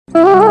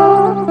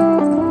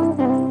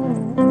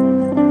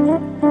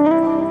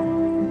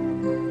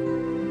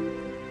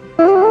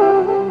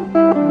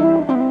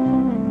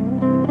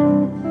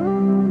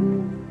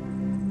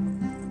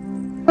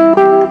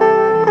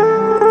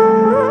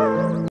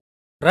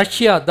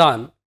Russia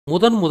தான்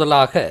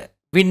முதலாக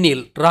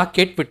விண்ணில்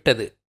ராக்கெட்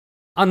விட்டது.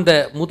 அந்த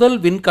முதல்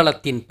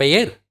விண்கலத்தின்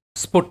பெயர்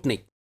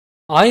ஸ்புட்னிக்.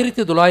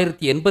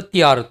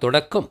 1986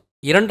 தொடக்கம்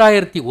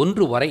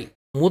 2001 வரை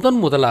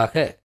முதலாக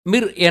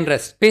மிர் என்ற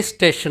ஸ்பேஸ்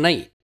ஸ்டேஷனை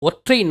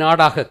ஒற்றை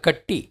நாடாக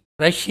கட்டி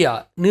ரஷ்யா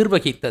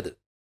நிர்வகித்தது.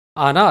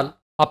 ஆனால்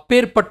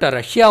அப்பேற்பட்ட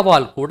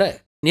ரஷ்யாவால் கூட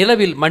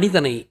நிலவில்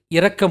மனிதனை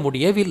இறக்க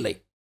முடியவில்லை.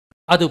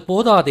 அது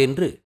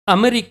போதாதென்று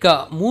அமெரிக்கா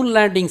மூன்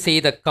லேண்டிங்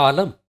செய்த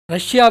காலம்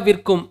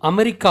ரஷ்யாவிற்கும்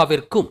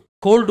அமெரிக்காவிற்கும்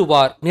கோல்டு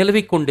வார்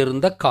நிலவிக்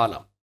கொண்டிருந்த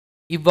காலம்.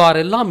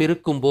 இவ்வாறெல்லாம்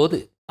இருக்கும்போது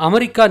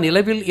அமெரிக்கா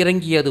நிலவில்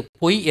இறங்கியது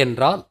பொய்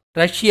என்றால்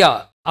ரஷ்யா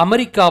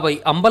அமெரிக்காவை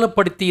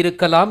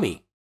அம்பலப்படுத்தியிருக்கலாமே.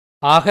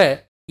 ஆக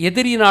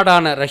எதிரி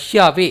நாடான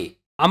ரஷ்யாவே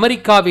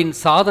அமெரிக்காவின்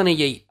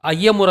சாதனையை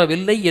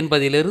ஐயமுறவில்லை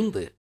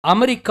என்பதிலிருந்து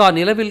அமெரிக்கா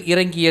நிலவில்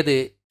இறங்கியது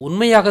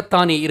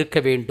உண்மையாகத்தானே இருக்க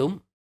வேண்டும்.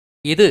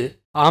 இது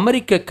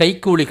அமெரிக்க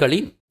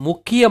கைக்கூலிகளின்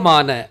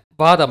முக்கியமான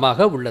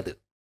வாதமாக உள்ளது.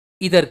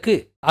 இதற்கு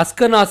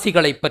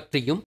அஸ்கனாசிகளைப்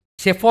பற்றியும்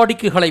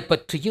செஃபாடிக்குகளைப்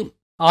பற்றியும்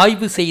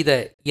ஆய்வு செய்த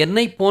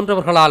என்னை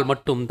போன்றவர்களால்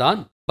மட்டும்தான்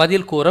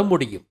பதில் கூற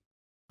முடியும்.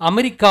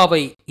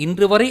 அமெரிக்காவை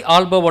இன்று வரை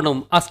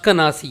ஆள்பவனும்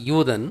அஸ்கனாசி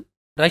யூதன்,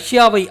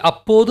 ரஷ்யாவை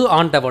அப்போது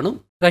ஆண்டவனும்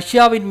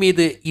ரஷ்யாவின்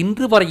மீது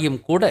இன்று வரையும்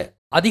கூட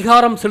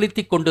அதிகாரம்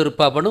செலுத்திக்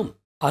கொண்டிருப்பவனும்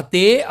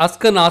அதே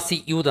அஸ்கனாசி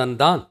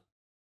யூதன்தான்.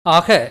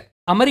 ஆக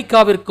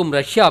அமெரிக்காவிற்கும்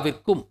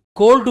ரஷ்யாவிற்கும்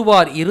கோல்டு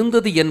வார்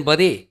இருந்தது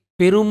என்பதே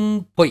பெரும்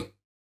பொய்.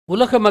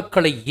 உலக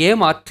மக்களை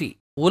ஏமாற்றி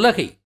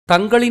உலகை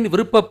தங்களின்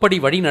விருப்பப்படி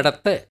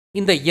வழிநடத்த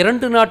இந்த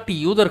இரண்டு நாட்டு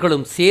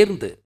யூதர்களும்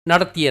சேர்ந்து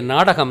நடத்திய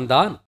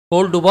நாடகம்தான்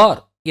கோல்டு வார்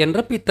என்ற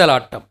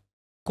பித்தலாட்டம்.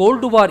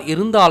 கோல்டு வார்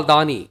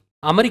இருந்தால்தானே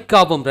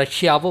அமெரிக்காவும்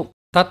ரஷ்யாவும்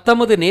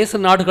தத்தமது நேச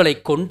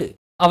நாடுகளைக் கொண்டு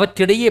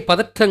அவற்றிடையே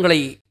பதற்றங்களை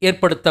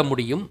ஏற்படுத்த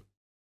முடியும்.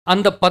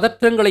 அந்த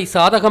பதற்றங்களை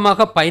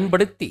சாதகமாக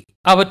பயன்படுத்தி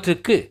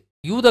அவற்றுக்கு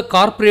யூத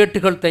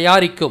கார்ப்பரேட்டுகள்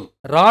தயாரிக்கும்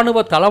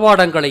இராணுவ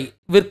தளவாடங்களை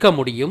விற்க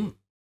முடியும்.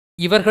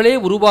 இவர்களே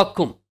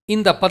உருவாக்கும்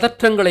இந்த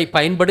பதற்றங்களை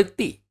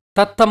பயன்படுத்தி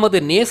தத்தமது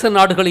நேச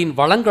நாடுகளின்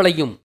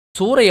வளங்களையும்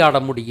சூறையாட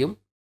முடியும்.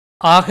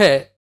 ஆக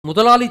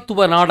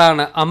முதலாளித்துவ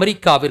நாடான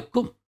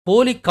அமெரிக்காவிற்கும்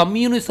போலி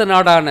கம்யூனிச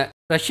நாடான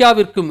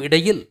ரஷ்யாவிற்கும்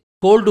இடையில்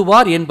கோல்டு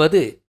வார்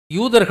என்பது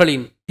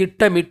யூதர்களின்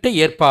திட்டமிட்ட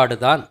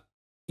ஏற்பாடுதான்.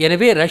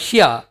 எனவே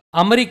ரஷ்யா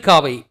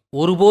அமெரிக்காவை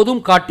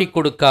ஒருபோதும் காட்டிக்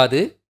கொடுக்காது.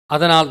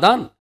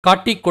 அதனால்தான்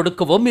காட்டிக்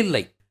கொடுக்கவும்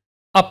இல்லை.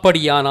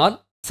 அப்படியானால்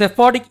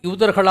செஃபாடிக்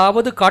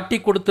யூதர்களாவது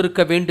காட்டிக்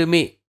கொடுத்திருக்க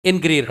வேண்டுமே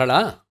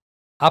என்கிறீர்களா?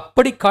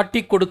 அப்படி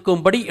காட்டிக்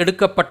கொடுக்கும்படி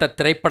எடுக்கப்பட்ட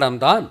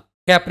திரைப்படம்தான்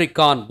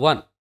கேப்ரிகான்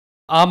 1.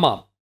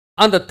 ஆமாம்,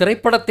 அந்த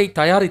திரைப்படத்தை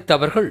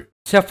தயாரித்தவர்கள்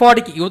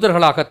செஃபாடிக்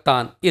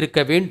யூதர்களாகத்தான் இருக்க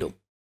வேண்டும்.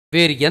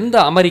 வேறு எந்த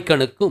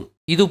அமெரிக்கனுக்கும்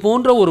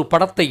இதுபோன்ற ஒரு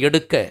படத்தை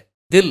எடுக்க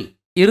தில்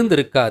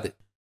இருந்திருக்காது.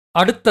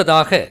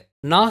 அடுத்ததாக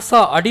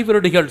நாசா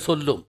அடிவருடிகள்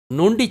சொல்லும்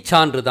நொண்டிச்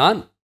சான்றுதான்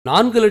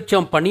 4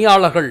 லட்சம்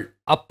பணியாளர்கள்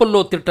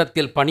அப்பல்லோ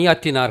திட்டத்தில்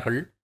பணியாற்றினார்கள்,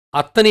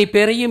 அத்தனை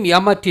பேரையும்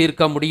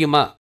ஏமாற்றியிருக்க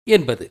முடியுமா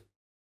என்பது.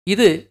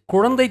 இது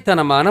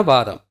குழந்தைத்தனமான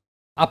வாதம்.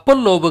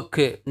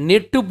 அப்பல்லோவுக்கு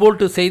நெட்டு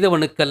போல்ட்டு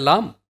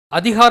செய்தவனுக்கெல்லாம்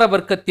அதிகார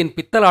வர்க்கத்தின்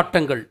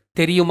பித்தலாட்டங்கள்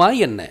தெரியுமா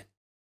என்ன?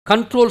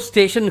 கண்ட்ரோல்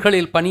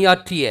ஸ்டேஷன்களில்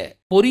பணியாற்றிய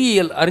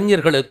பொறியியல்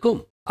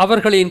அறிஞர்களுக்கும்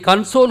அவர்களின்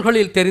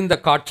கன்சோல்களில் தெரிந்த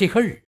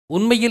காட்சிகள்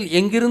உண்மையில்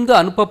எங்கிருந்து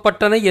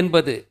அனுப்பப்பட்டன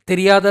என்பது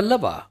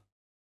தெரியாதல்லவா?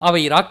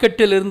 அவை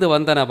ராக்கெட்டிலிருந்து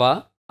வந்தனவா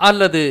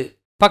அல்லது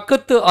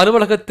பக்கத்து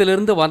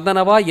அலுவலகத்திலிருந்து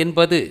வந்தனவா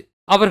என்பது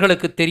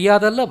அவர்களுக்கு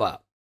தெரியாதல்லவா?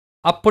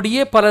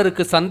 அப்படியே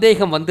பலருக்கு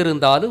சந்தேகம்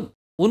வந்திருந்தாலும்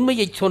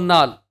உண்மையைச்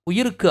சொன்னால்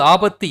உயிருக்கு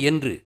ஆபத்து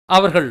என்று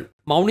அவர்கள்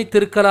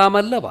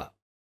மௌனித்திருக்கலாமல்லவா?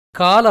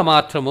 கால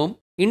மாற்றமும்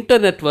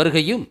இன்டர்நெட்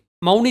வருகையும்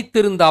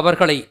மௌனித்திருந்த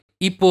அவர்களை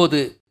இப்போது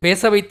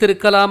பேச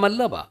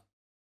வைத்திருக்கலாமல்லவா?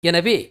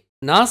 எனவே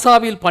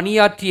நாசாவில்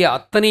பணியாற்றிய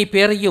அத்தனை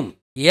பேரையும்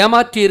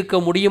ஏமாற்றியிருக்க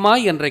முடியுமா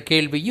என்ற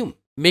கேள்வியும்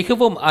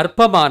மிகவும்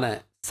அற்பமான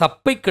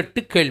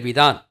சப்பைக்கட்டு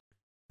கேள்விதான்.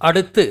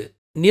 அடுத்து,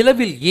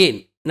 நிலவில் ஏன்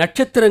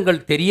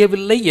நட்சத்திரங்கள்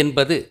தெரியவில்லை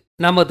என்பது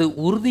நமது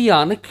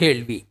உறுதியான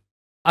கேள்வி.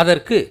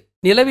 அதற்கு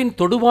நிலவின்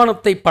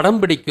தொடுவானத்தை படம்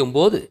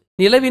பிடிக்கும்போது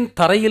நிலவின்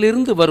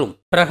தரையிலிருந்து வரும்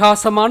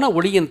பிரகாசமான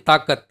ஒளியின்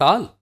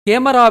தாக்கத்தால்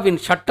கேமராவின்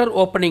ஷட்டர்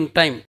ஓப்பனிங்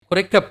டைம்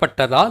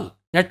குறைக்கப்பட்டதால்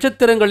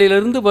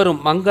நட்சத்திரங்களிலிருந்து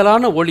வரும்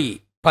மங்கலான ஒளி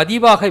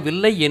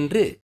பதிவாகவில்லை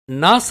என்று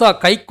நாசா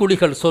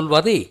கைக்குலிகள்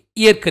சொல்வதை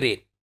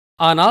ஏற்கிறேன்.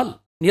 ஆனால்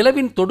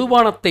நிலவின்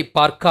தொடுவானத்தை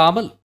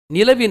பார்க்காமல்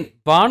நிலவின்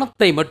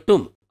வானத்தை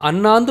மட்டும்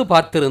அண்ணாந்து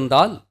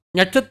பார்த்திருந்தால்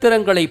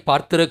நட்சத்திரங்களை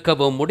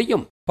பார்த்திருக்கவும்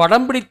முடியும்,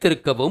 படம்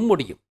பிடித்திருக்கவும்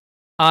முடியும்.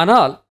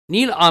 ஆனால்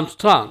நீல்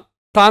ஆம்ஸ்ட்ராங்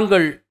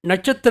தாங்கள்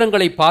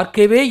நட்சத்திரங்களை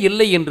பார்க்கவே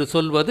இல்லை என்று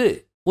சொல்வது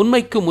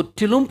உண்மைக்கு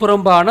முற்றிலும்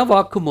புறம்பான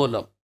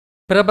வாக்குமூலம்.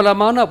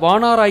 பிரபலமான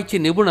வானாராய்ச்சி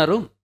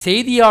நிபுணரும்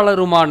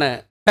செய்தியாளருமான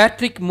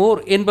பேட்ரிக் மோர்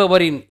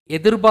என்பவரின்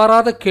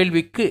எதிர்பாராத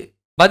கேள்விக்கு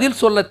பதில்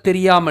சொல்லத்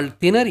தெரியாமல்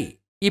திணறி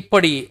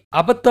இப்படி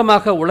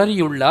அபத்தமாக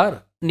உளறியுள்ளார்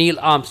நீல்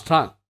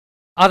ஆம்ஸ்ட்ராங்.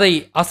 அதை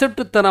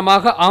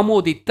அசட்டுத்தனமாக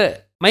ஆமோதித்த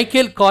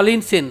மைக்கேல்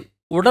காலின்ஸின்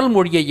உடல்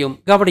மொழியையும்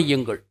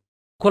கவனியுங்கள்.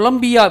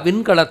 கொலம்பியா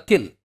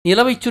விண்கலத்தில்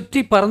நிலவைச்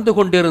சுற்றி பறந்து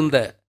கொண்டிருந்த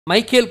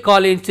மைக்கேல்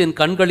காலின்ஸின்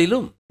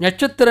கண்களிலும்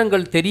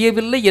நட்சத்திரங்கள்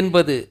தெரியவில்லை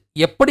என்பது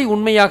எப்படி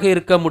உண்மையாக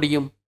இருக்க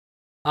முடியும்?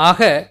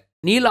 ஆக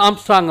நீல்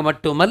ஆம்ஸ்ட்ராங்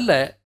மட்டுமல்ல,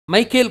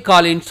 மைக்கேல்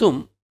காலின்ஸும்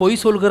பொய்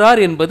சொல்கிறார்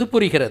என்பது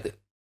புரிகிறது.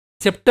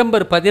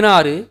 செப்டம்பர்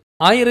 16,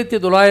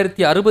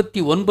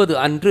 1969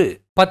 அன்று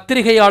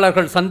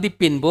பத்திரிகையாளர்கள்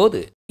சந்திப்பின் போது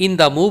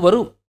இந்த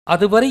மூவரும்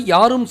அதுவரை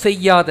யாரும்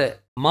செய்யாத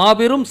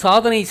மாபெரும்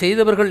சாதனை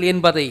செய்தவர்கள்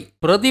என்பதை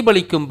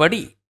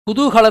பிரதிபலிக்கும்படி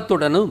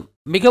குதூகலத்துடனும்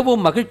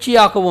மிகவும்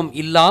மகிழ்ச்சியாகவும்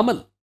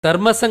இல்லாமல்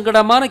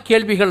தர்மசங்கடமான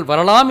கேள்விகள்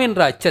வரலாம் என்ற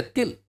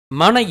அச்சத்தில்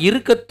மன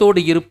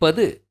இறுக்கத்தோடு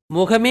இருப்பது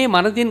முகமே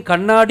மனதின்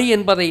கண்ணாடி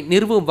என்பதை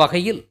நிறுவும்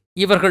வகையில்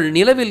இவர்கள்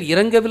நிலவில்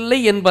இறங்கவில்லை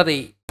என்பதை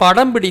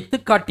படம் பிடித்து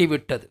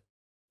காட்டிவிட்டது.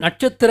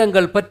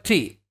 நட்சத்திரங்கள் பற்றி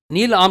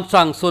நீல்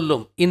ஆம்ஸ்ட்ராங்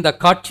சொல்லும் இந்த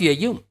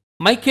காட்சியையும்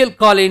மைக்கேல்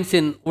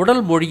காலின்ஸின்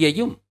உடல்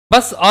மொழியையும்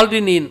பஸ்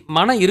ஆல்ட்ரினின்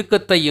மன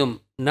இறுக்கத்தையும்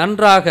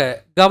நன்றாக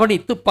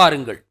கவனித்துப்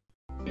பாருங்கள்.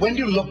 When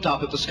you looked up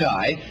at the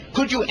sky,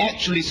 could you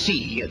actually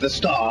see the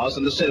stars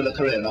and the solar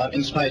corona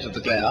in spite of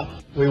the glare?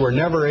 We were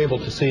never able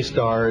to see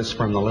stars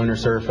from the lunar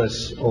surface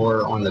or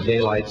on the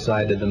daylight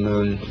side of the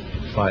moon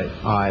by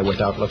eye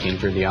without looking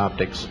through the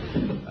optics.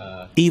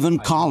 Even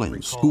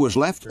Collins, who was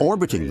left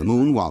orbiting the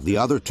moon while the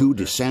other two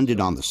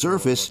descended on the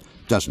surface,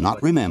 does not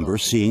remember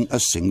seeing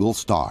a single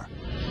star. I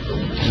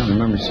don't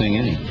remember seeing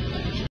any.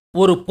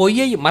 ஒரு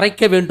பொய்யை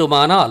மறைக்க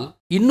வேண்டுமானால்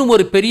இன்னும்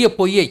ஒரு பெரிய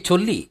பொய்யை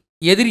சொல்லி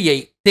எதிரியை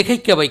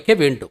திகைக்க வைக்க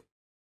வேண்டும்.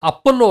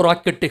 அப்பல்லோ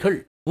ராக்கெட்டுகள்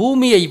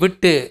பூமியை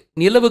விட்டு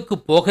நிலவுக்கு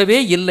போகவே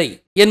இல்லை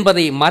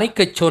என்பதை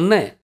மறைக்கச் சொன்ன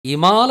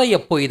இமாலய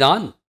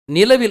பொய்தான்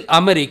நிலவில்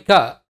அமெரிக்கா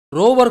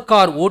ரோவர்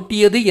கார்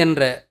ஓட்டியது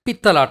என்ற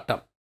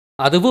பித்தலாட்டம்.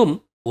 அதுவும்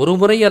ஒரு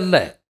முறை அல்ல,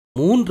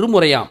 3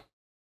 முறையாம்.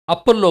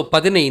 அப்பல்லோ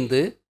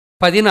 15,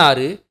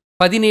 16,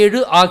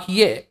 17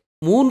 ஆகிய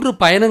 3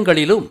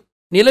 பயணங்களிலும்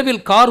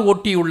நிலவில் கார்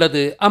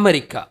ஓட்டியுள்ளது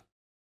அமெரிக்கா.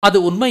 அது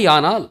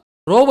உண்மையானால்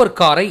ரோவர்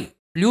காரை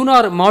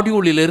லியூனார்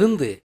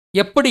மாடியூலிலிருந்து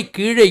எப்படி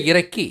கீழே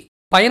இறக்கி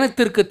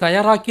பயணத்திற்கு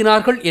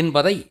தயாராக்கினார்கள்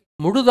என்பதை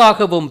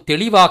முழுதாகவும்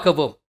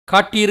தெளிவாகவும்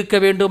காட்டியிருக்க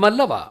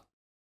வேண்டுமல்லவா?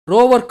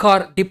 ரோவர்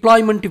கார்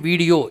டிப்ளாய்மெண்ட்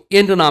வீடியோ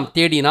என்று நாம்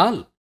தேடினால்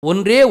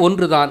ஒன்றே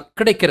ஒன்றுதான்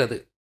கிடைக்கிறது.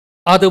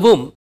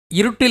 அதுவும்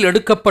இருட்டில்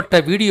எடுக்கப்பட்ட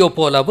வீடியோ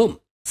போலவும்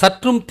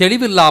சற்றும்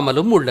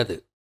தெளிவில்லாமலும் உள்ளது.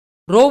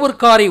 ரோவர்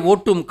காரை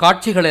ஓட்டும்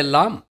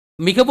காட்சிகளெல்லாம்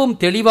மிகவும்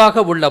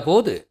தெளிவாக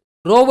உள்ளபோது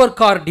ரோவர்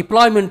கார்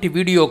டிப்ளாய்மெண்ட்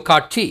வீடியோ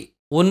காட்சி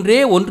ஒன்றே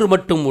ஒன்று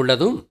மட்டும்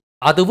உள்ளதும்,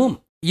 அதுவும்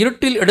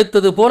இருட்டில்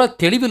எடுத்தது போல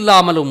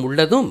தெளிவில்லாமலும்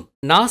உள்ளதும்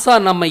நாசா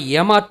நம்மை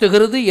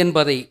ஏமாற்றுகிறது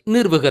என்பதை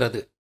நிறுவுகிறது.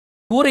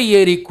 கூரை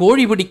ஏறி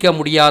கோழி பிடிக்க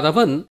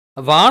முடியாதவன்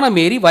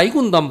வானமேறி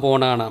வைகுந்தம்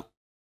போனானாம்.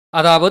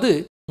 அதாவது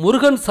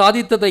முருகன்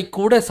சாதித்ததை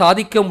கூட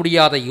சாதிக்க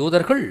முடியாத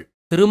யூதர்கள்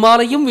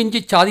திருமாலையும்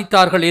விஞ்சிச்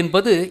சாதித்தார்கள்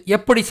என்பது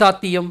எப்படி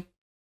சாத்தியம்?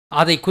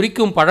 அதை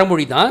குறிக்கும்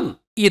பழமொழிதான்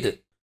இது.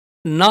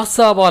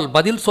 நாசாவால்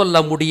பதில் சொல்ல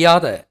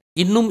முடியாத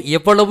இன்னும்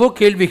எவ்வளவோ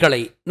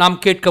கேள்விகளை நாம்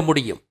கேட்க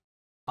முடியும்.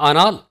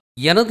 ஆனால்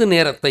எனது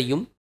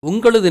நேரத்தையும்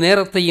உங்களது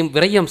நேரத்தையும்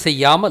விரயம்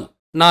செய்யாமல்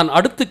நான்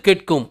அடுத்து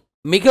கேட்கும்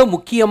மிக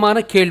முக்கியமான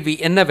கேள்வி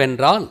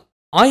என்னவென்றால்,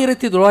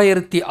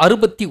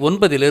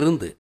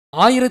 1969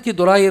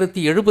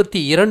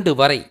 1972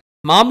 வரை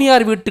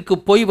மாமியார் வீட்டுக்கு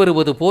போய்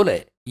வருவது போல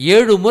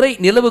 7 முறை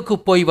நிலவுக்கு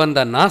போய் வந்த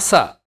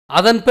நாசா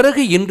அதன்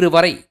பிறகு இன்று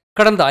வரை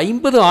கடந்த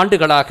 50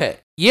 ஆண்டுகளாக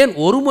ஏன்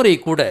ஒரு முறை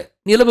கூட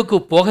நிலவுக்கு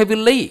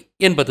போகவில்லை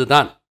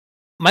என்பதுதான்.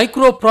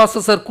 மைக்ரோ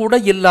ப்ராசஸர் கூட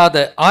இல்லாத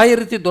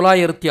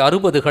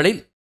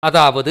 1960களில்,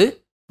 அதாவது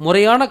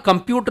முறையான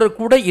கம்ப்யூட்டர்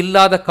கூட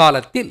இல்லாத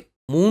காலத்தில்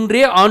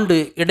 3 ஆண்டு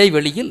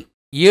இடைவெளியில்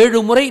 7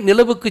 முறை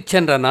நிலவுக்குச்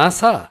சென்ற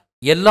நாசா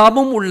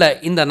எல்லாமும் உள்ள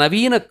இந்த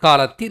நவீன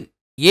காலத்தில்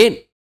ஏன்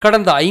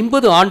கடந்த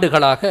 50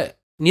 ஆண்டுகளாக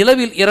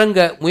நிலவில் இறங்க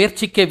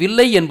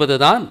முயற்சிக்கவில்லை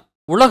என்பதுதான்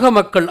உலக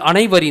மக்கள்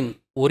அனைவரின்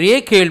ஒரே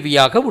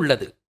கேள்வியாக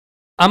உள்ளது.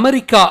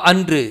 அமெரிக்கா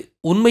அன்று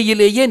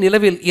உண்மையிலேயே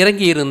நிலவில்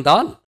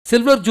இறங்கியிருந்தால்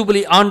சில்வர்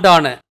ஜூபிலி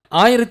ஆண்டான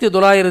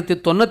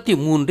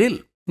 1993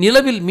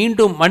 நிலவில்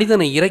மீண்டும்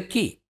மனிதனை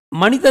இறக்கி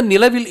மனிதன்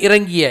நிலவில்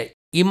இறங்கிய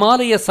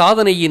இமாலய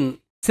சாதனையின்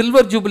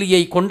சில்வர்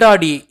ஜூபிலியை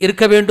கொண்டாடி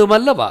இருக்க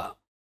வேண்டுமல்லவா?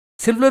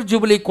 சில்வர்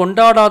ஜூபிலி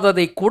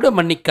கொண்டாடாததை கூட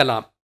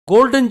மன்னிக்கலாம்.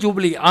 கோல்டன்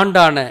ஜூபிலி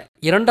ஆண்டான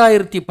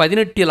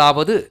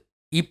 2018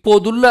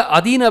 இப்போதுள்ள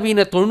அதிநவீன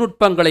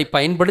தொழில்நுட்பங்களை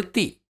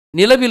பயன்படுத்தி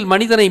நிலவில்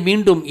மனிதனை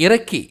மீண்டும்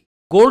இறக்கி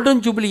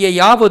கோல்டன்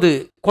ஜூபிலியையாவது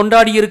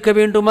கொண்டாடியிருக்க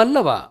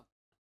வேண்டுமல்லவா?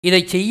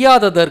 இதை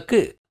செய்யாததற்கு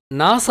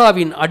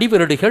நாசாவின்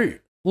அடிவிரடுகள்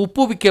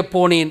உப்பு விற்கப்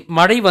போனேன்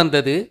மழை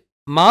வந்தது,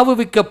 மாவு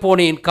விற்கப்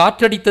போனேன்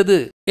காற்றடித்தது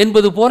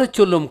என்பது போலச்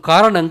சொல்லும்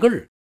காரணங்கள்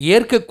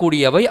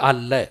ஏற்கக்கூடியவை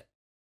அல்ல.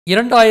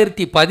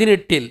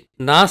 2018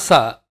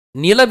 நாசா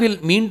நிலவில்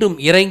மீண்டும்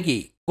இறங்கி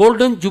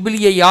கோல்டன்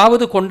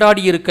ஜூபிலியையாவது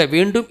கொண்டாடியிருக்க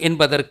வேண்டும்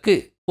என்பதற்கு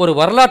ஒரு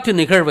வரலாற்று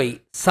நிகழ்வை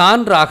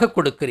சான்றாக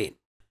கொடுக்கிறேன்.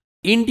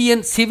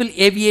 இந்தியன் சிவில்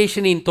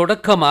ஏவியேஷனின்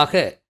தொடக்கமாக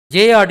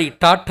ஜே.ஆர்.டி.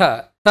 டாடா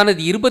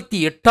தனது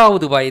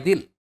 28வது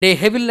வயதில் டே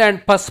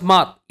ஹெவில்லேண்ட்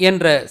பஸ்மாத்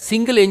என்ற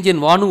சிங்கிள்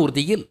என்ஜின்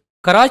வானூர்தியில்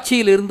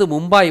கராச்சியிலிருந்து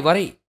மும்பாய்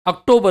வரை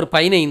அக்டோபர்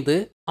 15,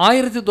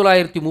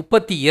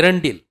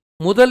 1932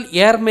 முதல்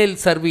ஏர்மெயில்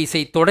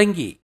சர்வீஸை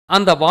தொடங்கி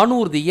அந்த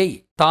வானூர்தியை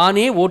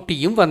தானே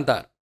ஓட்டியும்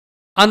வந்தார்.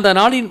 அந்த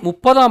நாளின்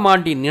 30ஆம்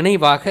ஆண்டின்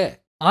நினைவாக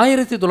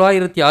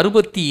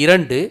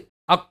 1962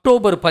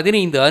 அக்டோபர்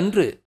 15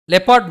 அன்று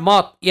லெபார்ட்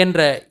மாத் என்ற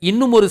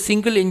இன்னும் ஒரு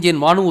சிங்கிள் என்ஜின்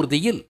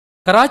வானூர்தியில்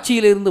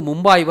கராச்சியிலிருந்து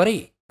மும்பாய் வரை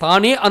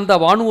தானே அந்த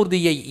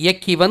வானூர்தியை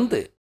இயக்கி வந்து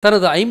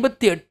தனது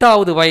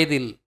 58வது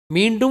வயதில்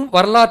மீண்டும்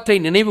வரலாற்றை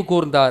நினைவு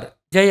கூர்ந்தார்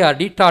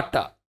ஜே.ஆர்.டி.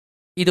 டாட்டா.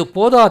 இது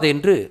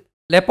போதாதென்று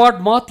லெபார்ட்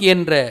மாத்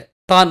என்ற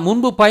தான்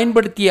முன்பு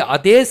பயன்படுத்திய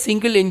அதே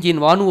சிங்கிள்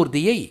என்ஜின்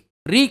வானூர்தியை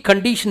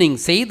ரீகண்டிஷனிங்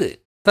செய்து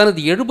தனது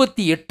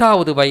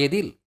 78வது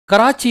வயதில்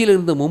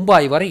கராச்சியிலிருந்து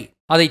மும்பாய் வரை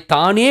அதை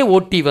தானே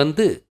ஓட்டி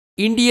வந்து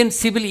இந்தியன்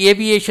சிவில்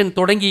ஏவியேஷன்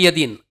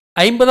தொடங்கியதின்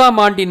 50ஆம்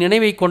ஆண்டின்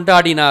நினைவை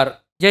கொண்டாடினார்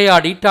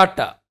ஜே.ஆர்.டி.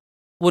 டாட்டா.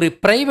 ஒரு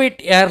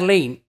பிரைவேட்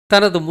ஏர்லைன்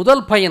தனது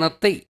முதல்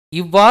பயணத்தை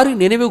இவ்வாறு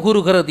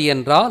நினைவுகூறுகிறது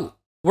என்றால்,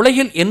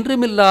 உலகில்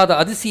என்றுமில்லாத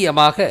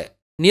அதிசயமாக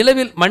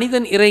நிலவில்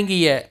மனிதன்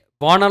இறங்கிய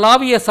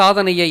வானளாவிய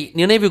சாதனையை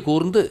நினைவு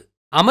கூர்ந்து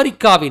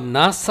அமெரிக்காவின்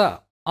நாசா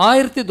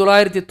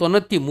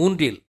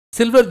 1993இல்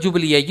சில்வர்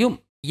ஜூபிலியையும்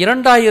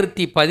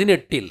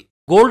 2018இல்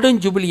கோல்டன்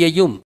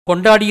ஜூபிலியையும்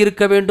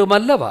கொண்டாடியிருக்க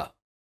வேண்டுமல்லவா?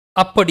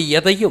 அப்படி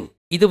எதையும்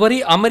இதுவரை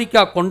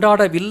அமெரிக்கா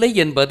கொண்டாடவில்லை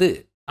என்பது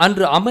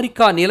அன்று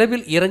அமெரிக்கா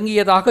நிலவில்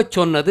இறங்கியதாகச்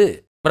சொன்னது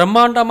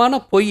பிரம்மாண்டமான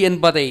பொய்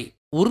என்பதை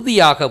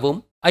உறுதியாகவும்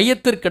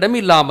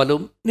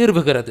ஐயத்திற்கிடமில்லாமலும்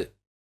நிறுவுகிறது.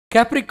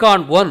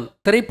 கேப்ரிகான் 1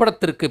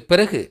 திரைப்படத்திற்கு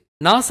பிறகு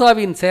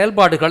நாசாவின்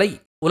செயல்பாடுகளை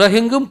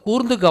உலகெங்கும்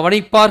கூர்ந்து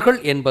கவனிப்பார்கள்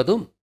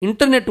என்பதும்,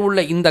 இன்டர்நெட் உள்ள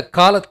இந்த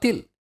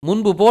காலத்தில்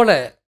முன்பு போல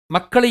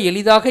மக்களை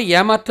எளிதாக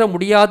ஏமாற்ற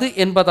முடியாது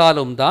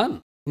என்பதாலும் தான்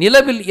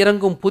நிலவில்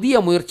இறங்கும் புதிய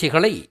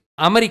முயற்சிகளை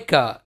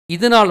அமெரிக்கா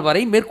இதுநாள்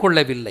வரை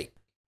மேற்கொள்ளவில்லை.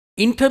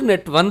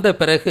 இன்டர்நெட் வந்த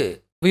பிறகு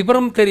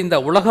விவரம் தெரிந்த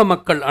உலக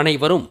மக்கள்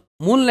அனைவரும்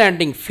மூன்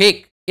லேண்டிங்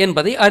ஃபேக்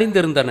என்பதை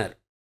அறிந்திருந்தனர்.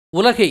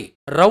 உலகை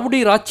ரவுடி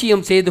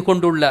ராச்சியம் செய்து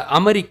கொண்டுள்ள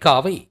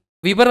அமெரிக்காவை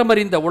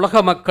விவரமறிந்த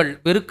உலக மக்கள்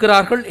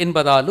வெறுக்கிறார்கள்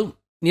என்பதாலும்,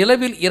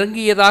 நிலவில்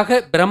இறங்கியதாக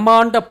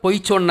பிரம்மாண்ட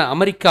பொய் சொன்ன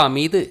அமெரிக்கா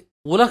மீது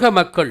உலக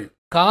மக்கள்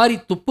காரி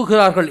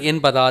துப்புகிறார்கள்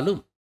என்பதாலும்,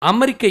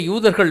 அமெரிக்க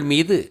யூதர்கள்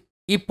மீது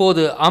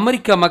இப்போது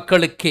அமெரிக்க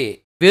மக்களுக்கே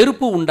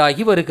வெறுப்பு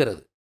உண்டாகி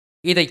வருகிறது.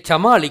 இதை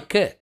சமாளிக்க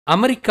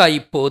அமெரிக்கா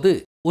இப்போது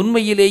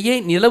உண்மையிலேயே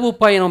நிலவு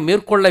பயணம்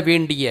மேற்கொள்ள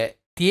வேண்டிய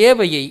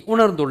தேவையை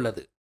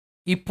உணர்ந்துள்ளது.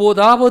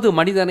 இப்போதாவது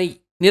மனிதனை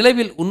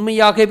நிலவில்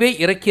உண்மையாகவே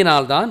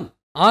இறக்கினால்தான்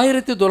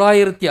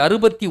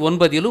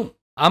 1969இலும்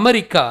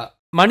அமெரிக்கா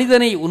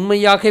மனிதனை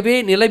உண்மையாகவே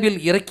நிலவில்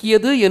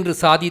இறக்கியது என்று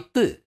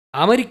சாதித்து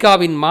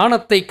அமெரிக்காவின்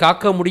மானத்தை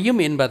காக்க முடியும்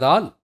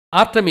என்பதால்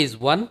ஆர்டமிஸ்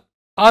 1,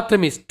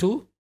 ஆர்டமிஸ் 2,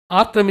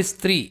 ஆர்டமிஸ்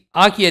 3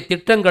 ஆகிய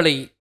திட்டங்களை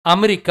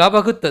அமெரிக்கா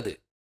வகுத்தது.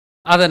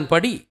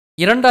 அதன்படி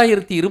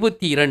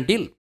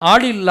 2022இல்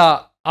ஆளில்லா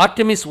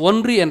ஆர்டமிஸ்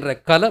 1 என்ற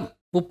கலம்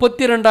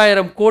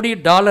 $32,000 கோடி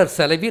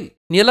செலவில்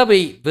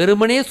நிலவை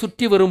வெறுமனே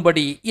சுற்றி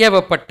வரும்படி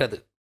ஏவப்பட்டது.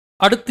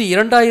 அடுத்து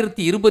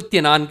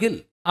 2024இல்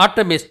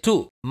ஆர்டமிஸ் 2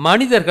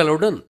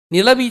 மனிதர்களுடன்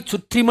நிலவை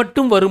சுற்றி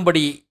மட்டும்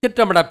வரும்படி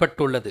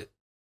திட்டமிடப்பட்டுள்ளது.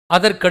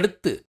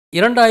 அதற்கடுத்து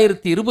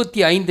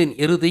 2025இன்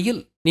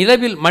இறுதியில்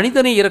நிலவில்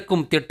மனிதனை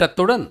இறக்கும்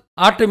திட்டத்துடன்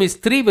ஆர்டமிஸ்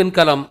 3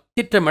 விண்கலம்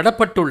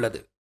திட்டமிடப்பட்டுள்ளது.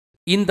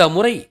 இந்த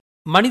முறை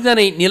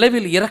மனிதனை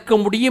நிலவில் இறக்க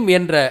முடியும்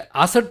என்ற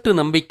அசட்டு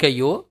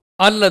நம்பிக்கையோ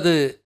அல்லது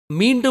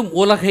மீண்டும்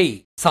உலகை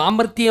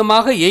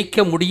சாமர்த்தியமாக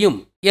ஏய்க்க முடியும்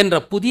என்ற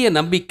புதிய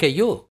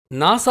நம்பிக்கையோ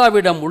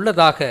நாசாவிடம்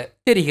உள்ளதாக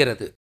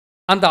தெரிகிறது.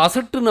 அந்த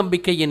அசட்டு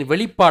நம்பிக்கையின்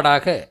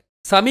வெளிப்பாடாக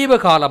சமீப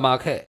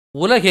காலமாக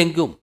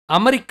உலகெங்கும்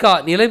அமெரிக்கா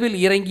நிலவில்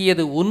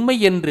இறங்கியது உண்மை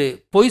என்று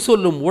பொய்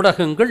சொல்லும்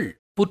ஊடகங்கள்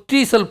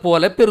புற்றீசல்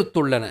போல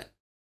பெருத்துள்ளன.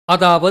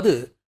 அதாவது,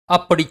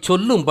 அப்படி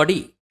சொல்லும்படி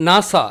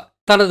நாசா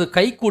தனது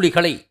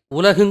கைக்கூலிகளை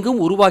உலகெங்கும்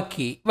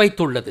உருவாக்கி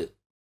வைத்துள்ளது.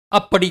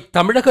 அப்படி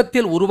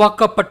தமிழகத்தில்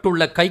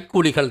உருவாக்கப்பட்டுள்ள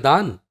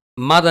கைக்கூலிகள்தான்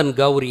மதன்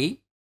கௌரி,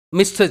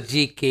 மிஸ்டர்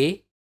ஜி.கே.,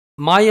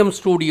 மாயம்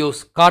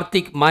ஸ்டூடியோஸ்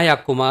கார்த்திக்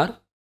மாயாகுமார்,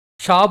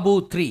 ஷாபு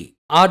 3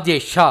 ஆர்.ஜே.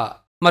 ஷா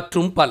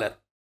மற்றும் பலர்.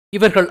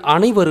 இவர்கள்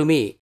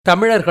அனைவருமே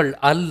தமிழர்கள்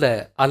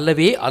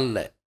அல்லவே அல்ல.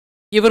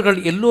 இவர்கள்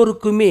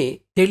எல்லோருக்குமே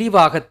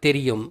தெளிவாகத்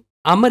தெரியும்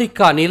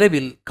அமெரிக்கா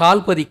நிலவில்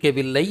கால்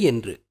பதிக்கவில்லை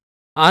என்று.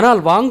 ஆனால்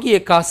வாங்கிய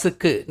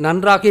காசுக்கு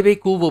நன்றாகவே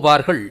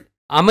கூவுவார்கள்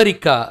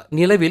அமெரிக்கா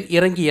நிலவில்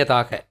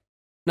இறங்கியதாக.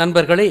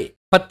 நண்பர்களே,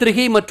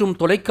 பத்திரிகை மற்றும்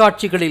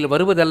தொலைக்காட்சிகளில்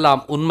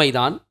வருவதெல்லாம்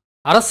உண்மைதான்.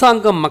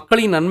 அரசாங்கம்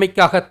மக்களின்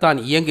நன்மைக்காகத்தான்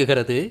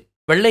இயங்குகிறது,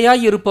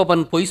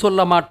 வெள்ளையாயிருப்பவன் பொய் சொல்ல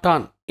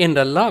மாட்டான்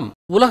என்றெல்லாம்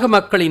உலக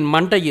மக்களின்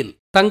மண்டையில்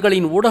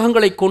தங்களின்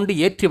ஊடகங்களைக் கொண்டு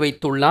ஏற்றி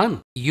வைத்துள்ளான்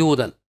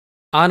யூதன்.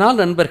 ஆனால்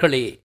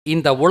நண்பர்களே,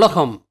 இந்த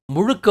உலகம்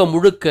முழுக்க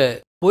முழுக்க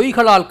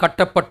பொய்களால்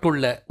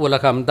கட்டப்பட்டுள்ள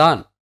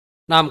உலகம்தான்.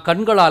 நாம்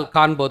கண்களால்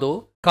காண்பதோ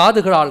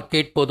காதுகளால்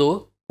கேட்பதோ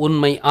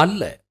உண்மை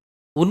அல்ல.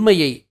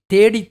 உண்மையை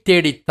தேடித்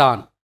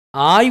தேடித்தான்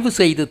ஆய்வு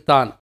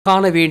செய்துத்தான்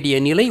காண வேண்டிய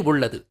நிலை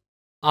உள்ளது.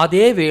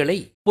 அதேவேளை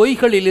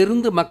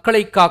பொய்களிலிருந்து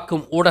மக்களை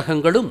காக்கும்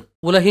ஊடகங்களும்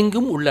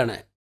உலகெங்கும் உள்ளன.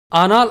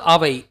 ஆனால்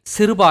அவை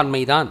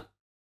சிறுபான்மைதான்.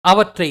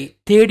 அவற்றை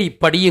தேடி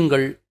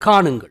படியுங்கள்,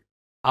 காணுங்கள்.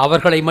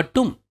 அவர்களை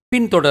மட்டும்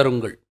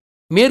பின்தொடருங்கள்.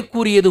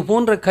 மேற்கூறியது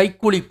போன்ற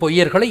கைக்கூலி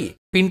பொய்யர்களை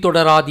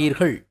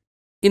பின்தொடராதீர்கள்.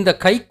 இந்த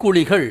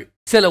கைக்கூலிகள்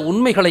சில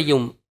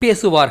உண்மைகளையும்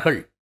பேசுவார்கள்.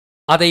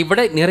 அதைவிட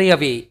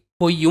நிறையவே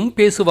பொய்யும்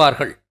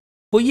பேசுவார்கள்.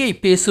 பொய்யை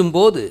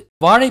பேசும்போது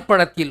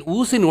வாழைப்பழத்தில்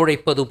ஊசி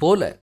நுழைப்பது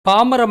போல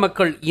பாமர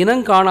மக்கள்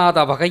இனங்காணாத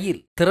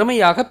வகையில்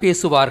திறமையாக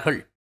பேசுவார்கள்.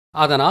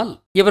 அதனால்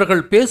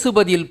இவர்கள்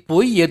பேசுவதில்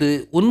பொய் எது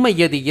உண்மை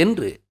எது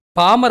என்று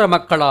பாமர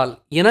மக்களால்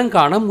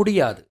இனங்காண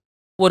முடியாது.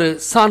 ஒரு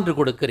சான்று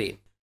கொடுக்கிறேன்.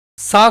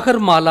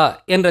 சாகர்மாலா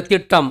என்ற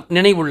திட்டம்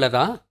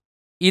நினைவுள்ளதா?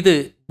 இது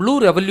ப்ளூ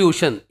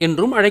ரெவல்யூஷன்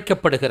என்றும்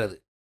அழைக்கப்படுகிறது.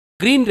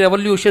 கிரீன்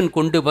ரெவல்யூஷன்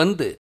கொண்டு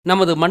வந்து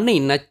நமது மண்ணை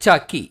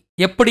நச்சாக்கி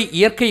எப்படி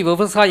இயற்கை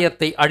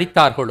விவசாயத்தை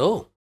அழித்தார்களோ,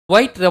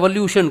 ஒயிட்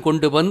ரெவல்யூஷன்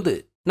கொண்டு வந்து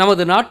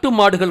நமது நாட்டு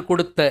மாடுகள்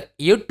கொடுத்த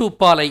ஏட்டு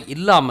பாலை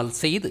இல்லாமல்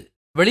செய்து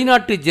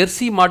வெளிநாட்டு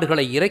ஜெர்சி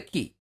மாடுகளை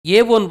இறக்கி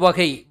A1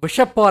 வகை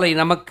விஷப்பாலை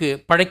நமக்கு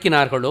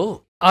பழக்கினார்களோ,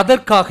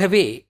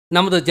 அதற்காகவே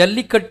நமது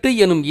ஜல்லிக்கட்டு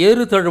எனும்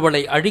ஏறு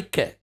தழுவலை அழிக்க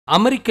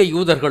அமெரிக்க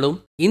யூதர்களும்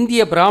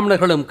இந்திய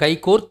பிராமணர்களும்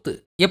கைகோர்த்து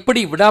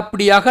எப்படி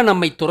விடாப்பிடியாக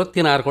நம்மை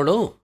துரத்தினார்களோ,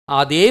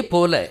 அதே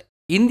போல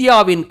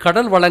இந்தியாவின்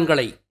கடல்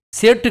வளங்களை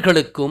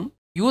சேட்டுகளுக்கும்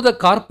யூத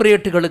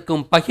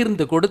கார்ப்பரேட்டுகளுக்கும்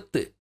பகிர்ந்து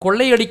கொடுத்து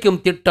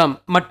கொள்ளையடிக்கும் திட்டம்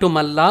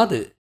மட்டுமல்லாது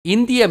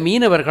இந்திய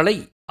மீனவர்களை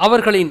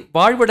அவர்களின்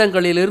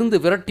வாழ்விடங்களிலிருந்து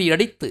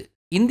விரட்டியடித்து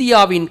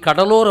இந்தியாவின்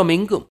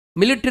கடலோரமெங்கும்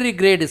மிலிட்டரி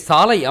கிரேடு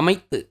சாலை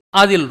அமைத்து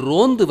அதில்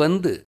ரோந்து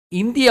வந்து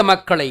இந்திய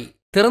மக்களை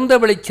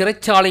திறந்தவெளி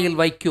சிறைச்சாலையில்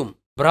வைக்கும்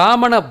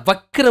பிராமண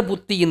வக்கிர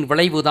புத்தியின்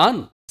விளைவுதான்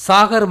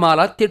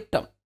சாகர்மாலா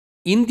திட்டம்.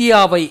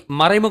 இந்தியாவை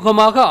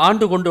மறைமுகமாக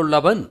ஆண்டு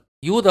கொண்டுள்ளவன்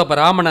யூத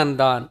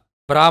பிராமணன்தான்,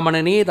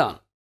 பிராமணனேதான்.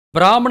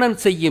 பிராமணன்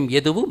செய்யும்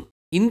எதுவும்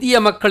இந்திய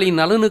மக்களின்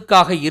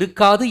நலனுக்காக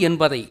இருக்காது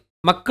என்பதை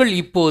மக்கள்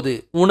இப்போது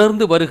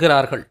உணர்ந்து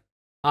வருகிறார்கள்.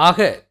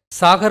 ஆக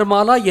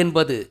சாகர்மாலா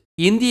என்பது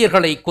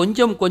இந்தியர்களை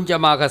கொஞ்சம்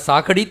கொஞ்சமாக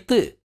சாகடித்து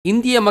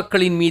இந்திய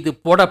மக்களின் மீது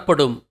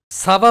போடப்படும்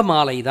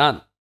சவமாலைதான்.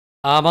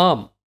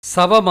 ஆமாம்,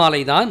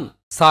 சவமாலைதான்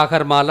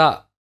சாகர்மாலா.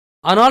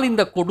 ஆனால்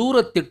இந்த கொடூர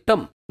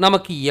திட்டம்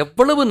நமக்கு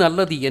எவ்வளவு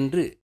நல்லது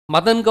என்று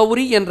மதன்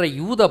கௌரி என்ற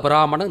யூத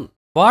பிராமணன்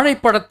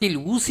வாழைப்பழத்தில்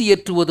ஊசி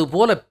ஏற்றுவது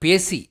போல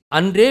பேசி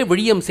அன்றே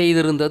விழியம்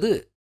செய்திருந்தது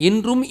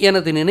இன்றும்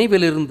எனது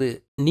நினைவிலிருந்து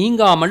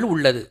நீங்காமல்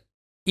உள்ளது.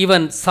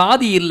 இவன்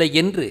சாதி இல்லை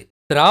என்று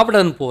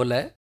திராவிடன்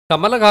போல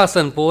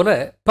கமலஹாசன் போல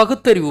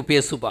பகுத்தறிவு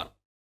பேசுவான்.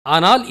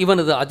 ஆனால்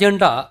இவனது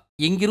அஜெண்டா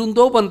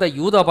எங்கிருந்தோ வந்த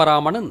யூத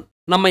பிராமணன்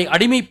நம்மை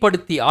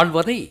அடிமைப்படுத்தி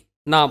ஆள்வதை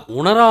நாம்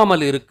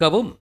உணராமல்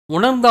இருக்கவும்,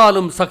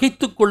 உணர்ந்தாலும்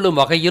சகித்துக் கொள்ளும்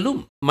வகையிலும்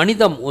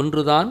மனிதம்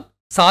ஒன்றுதான்,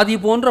 சாதி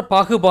போன்ற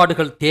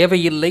பாகுபாடுகள்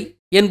தேவையில்லை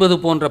என்பது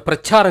போன்ற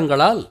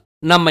பிரச்சாரங்களால்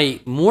நம்மை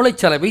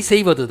மூளைச்சலவை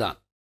செய்வதுதான்.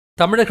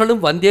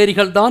 தமிழர்களும்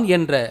வந்தேரிகள்தான்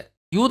என்ற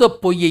யூதப்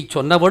பொய்யைச்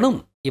சொன்னவனும்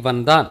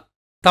இவன்தான்.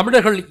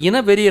 தமிழர்கள்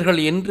இனவெறியர்கள்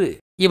என்று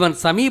இவன்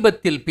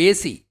சமீபத்தில்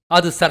பேசி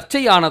அது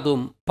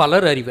சர்ச்சையானதும்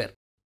பலர் அறிவர்.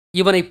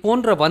 இவனைப்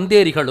போன்ற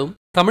வந்தேரிகளும்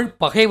தமிழ்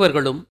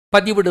பகைவர்களும்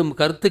பதிவிடும்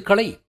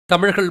கருத்துக்களை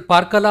தமிழர்கள்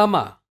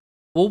பார்க்கலாமா?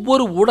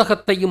 ஒவ்வொரு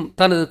ஊடகத்தையும்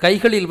தனது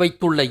கைகளில்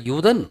வைத்துள்ள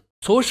யூதன்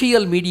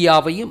சோஷியல்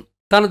மீடியாவையும்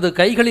தனது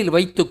கைகளில்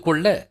வைத்துக்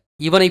கொள்ள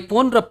இவனைப்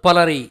போன்ற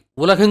பலரை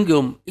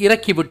உலகெங்கும்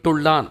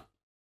இறக்கிவிட்டுள்ளான்.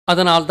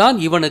 அதனால்தான்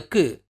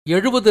இவனுக்கு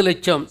 70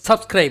 லட்சம்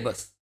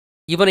சப்ஸ்கிரைபர்ஸ்.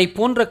 இவனைப்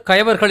போன்ற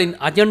கயவர்களின்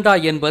அஜெண்டா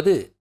என்பது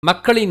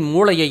மக்களின்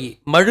மூளையை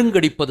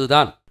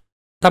மழுங்கடிப்பதுதான்.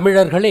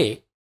 தமிழர்களே,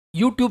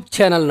 யூடியூப்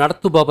சேனல்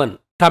நடத்துபவன்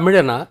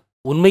தமிழனா,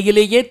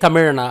 உண்மையிலேயே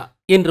தமிழனா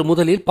என்று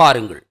முதலில்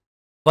பாருங்கள்.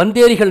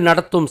 வந்தேரிகள்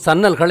நடத்தும்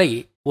சன்னல்களை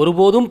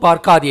ஒருபோதும்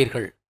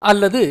பார்க்காதீர்கள்,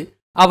 அல்லது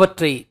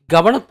அவற்றை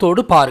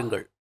கவனத்தோடு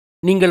பாருங்கள்.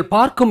 நீங்கள்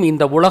பார்க்கும்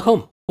இந்த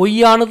உலகம்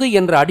பொய்யானது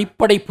என்ற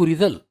அடிப்படை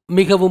புரிதல்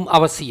மிகவும்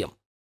அவசியம்.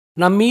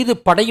 நம்மீது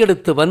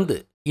படையெடுத்து வந்து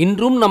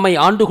இன்றும் நம்மை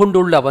ஆண்டு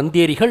கொண்டுள்ள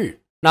வந்தேரிகள்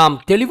நாம்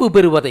தெளிவு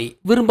பெறுவதை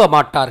விரும்ப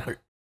மாட்டார்கள்.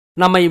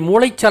 நம்மை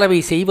மூளைச்சலவை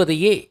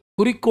செய்வதையே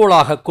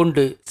குறிக்கோளாகக்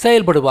கொண்டு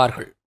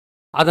செயல்படுவார்கள்.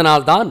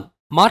 அதனால்தான்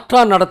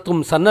மாற்றா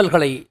நடத்தும்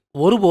சன்னல்களை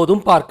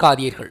ஒருபோதும்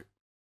பார்க்காதீர்கள்.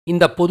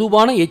 இந்த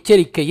பொதுவான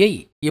எச்சரிக்கையை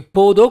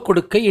எப்போதோ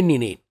கொடுக்க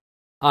எண்ணினேன்.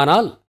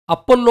 ஆனால்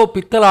அப்பல்லோ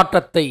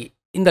பித்தலாட்டத்தை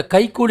இந்த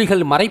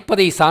கைக்கூலிகள்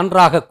மறைப்பதை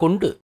சான்றாகக்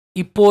கொண்டு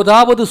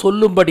இப்போதாவது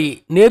சொல்லும்படி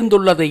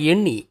நேர்ந்துள்ளதை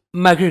எண்ணி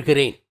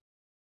மகிழ்கிறேன்.